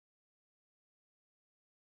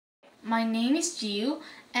my name is Jiu,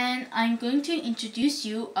 and I'm going to introduce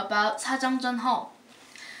you about 사정전 Hall.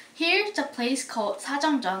 Here's a place called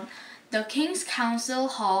사정전, the King's Council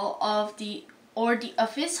Hall the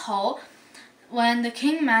office hall when the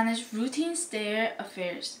king managed routine state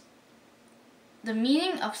affairs. The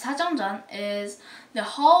meaning of 사정전 is the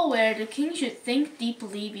hall where the king should think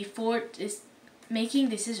deeply before making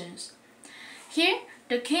decisions. Here,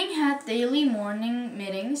 the king had daily morning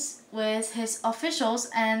meetings with his officials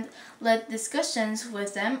and led discussions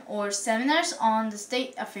with them or seminars on the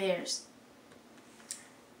state affairs.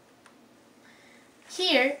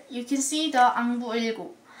 Here, you can see the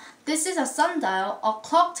앙부19. This is a sundial, a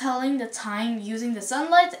clock telling the time using the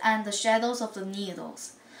sunlight and the shadows of the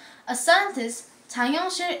needles. A scientist,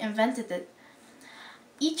 장영실, invented it.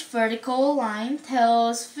 Each vertical line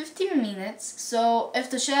tells 15 minutes, so if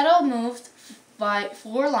the shadow moved by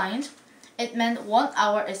 4 lines, it meant 1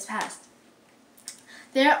 hour is past.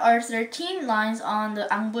 There are 13 lines on the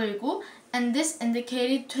앙부19, and this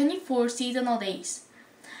indicated 24 seasonal days.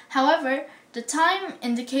 However, the time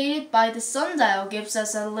indicated by the sundial gives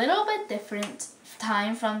us a little bit different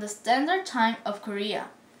time from the standard time of Korea.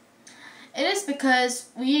 It is because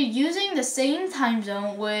we are using the same time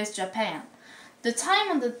zone with Japan. The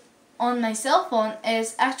time on my cell phone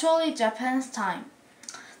is actually Japan's time.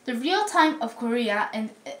 The real time of Korea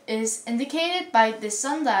is indicated by the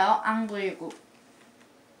sundial 앙부19.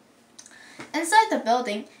 Inside the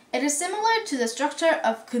building, it is similar to the structure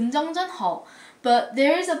of 근정전 Hall, but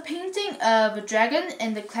there is a painting of a dragon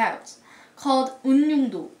in the clouds, called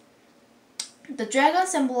운용도. The dragon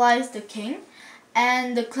symbolized the king,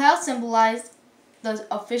 and the clouds symbolized the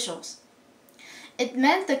officials. It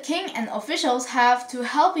meant the king and officials have to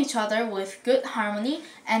help each other with good harmony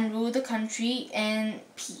and rule the country in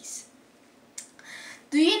peace.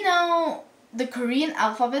 Do you know the Korean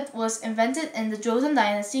alphabet was invented in the Joseon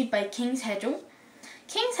dynasty by King Sejong?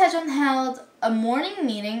 King Sejong held a morning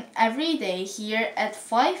meeting every day here at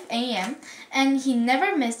 5 a.m. and he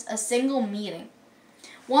never missed a single meeting.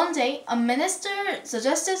 One day, a minister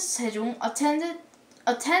suggested Sejong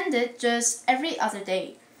attended just every other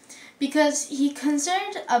day because he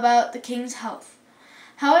concerned about the king's health.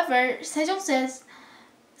 However, Sejong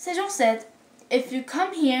said, if you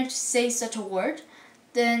come here to say such a word,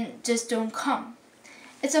 then just don't come.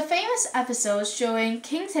 It's a famous episode showing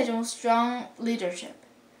King Sejong's strong leadership.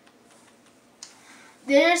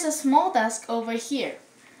 There's a small desk over here.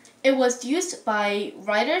 It was used by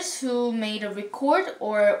writers who made a record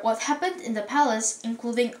or what happened in the palace,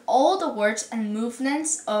 including all the words and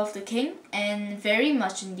movements of the king and very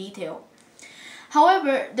much in detail.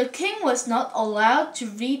 However, the king was not allowed to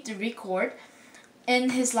read the record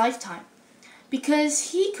in his lifetime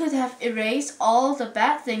because he could have erased all the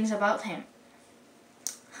bad things about him.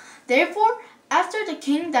 Therefore, after the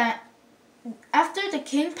king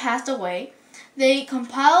passed away, they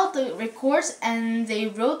compiled the records and they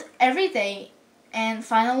wrote every day and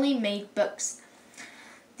finally made books.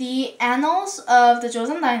 The Annals of the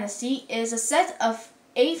Joseon Dynasty is a set of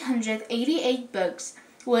 888 books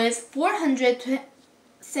with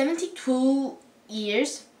 472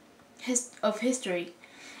 years of history.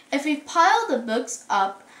 If we pile the books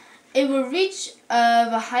up, it will reach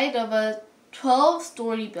the height of a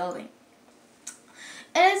 12-story building.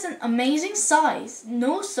 It is an amazing size.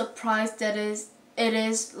 No surprise that it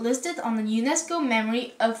is listed on the UNESCO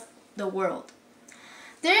Memory of the World.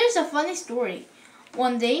 There is a funny story.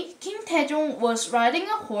 One day, King Taejong was riding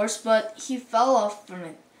a horse, but he fell off from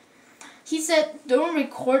it. He said, "Don't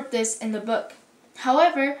record this in the book."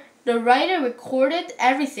 However, the writer recorded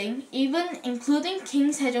everything, even including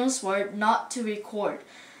King Taejong's word not to record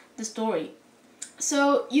the story.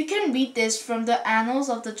 So you can read this from the Annals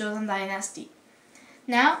of the Joseon Dynasty.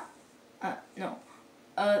 Now,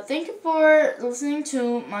 thank you for listening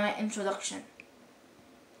to my introduction.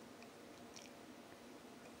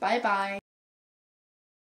 Bye bye.